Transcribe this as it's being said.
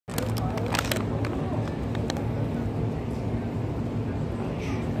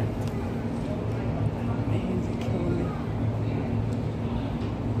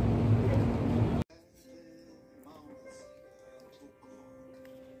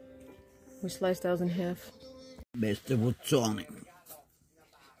We sliced ours in half. Beste puzzoni.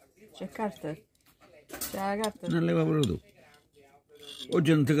 C'è carta? C'è la carta? Non le avevo tu.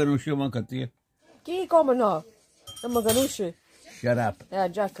 Oggi non ti conoscevo manco a te. Chi? Come no? Non mi conosci? Shut up.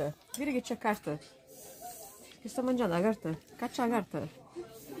 Giacca. Vedi che c'è carta. Che sta mangiando la carta? Caccia la carta.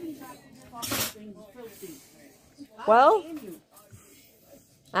 Well?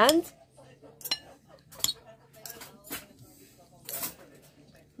 And?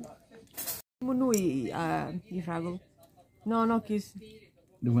 Siamo noi i fragoli. No, no, kiss.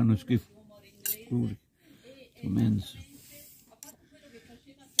 Li fanno schifo. Scuri. Immenso.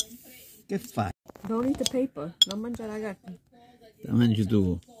 Che fai? Don't eat the paper. Non mangiare la carta. La mangi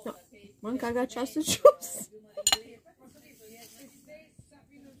tu. No, manca la caccia sto juice.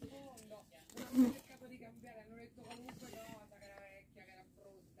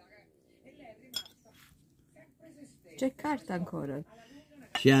 C'è carta ancora.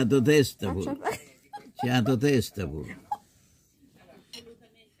 C'è la tua testa pure. C'è la tua testa pure.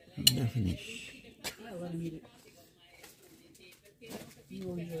 Non la finisci.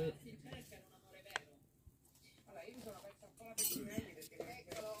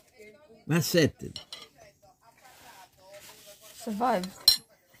 Ma sette. Survive.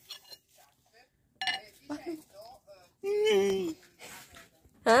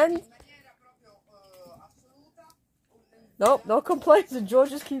 And? Nope, no complaints. And George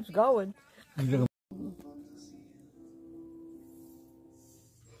just keeps going.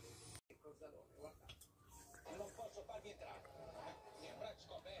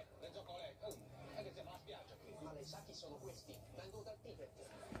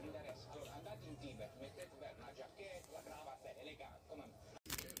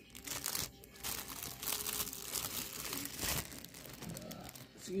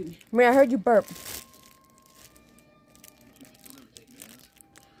 May I heard you burp.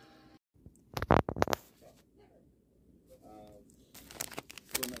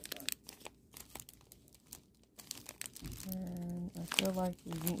 And I feel like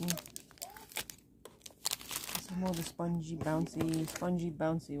we've eaten. This is more the spongy,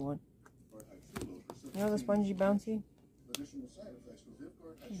 bouncy one. You know the spongy, bouncy?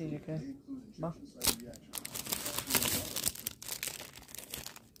 Okay. Bah.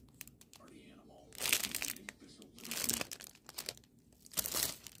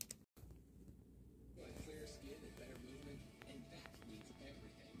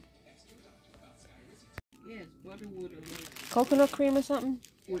 Yes, butterwood or Coconut cream or something?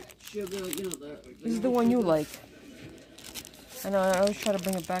 with sugar, you know, the This is the one you like. I know, I always try to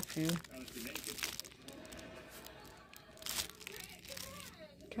bring it back for you.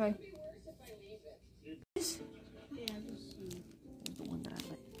 Okay. This is the one that I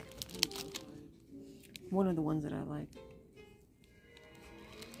like. One of the ones that I like.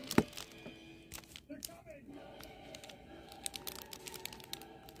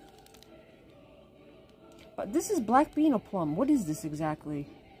 But this is black bean or plum? What is this exactly?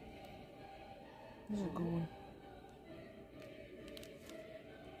 This is a good one.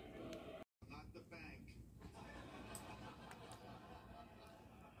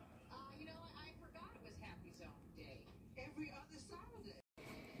 You know, I forgot it was Happy Zone Day. Every other Saturday.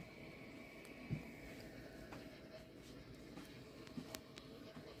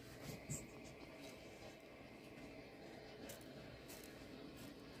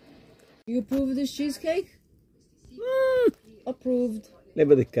 You approve of this cheesecake? Approved.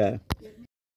 Leva de cá.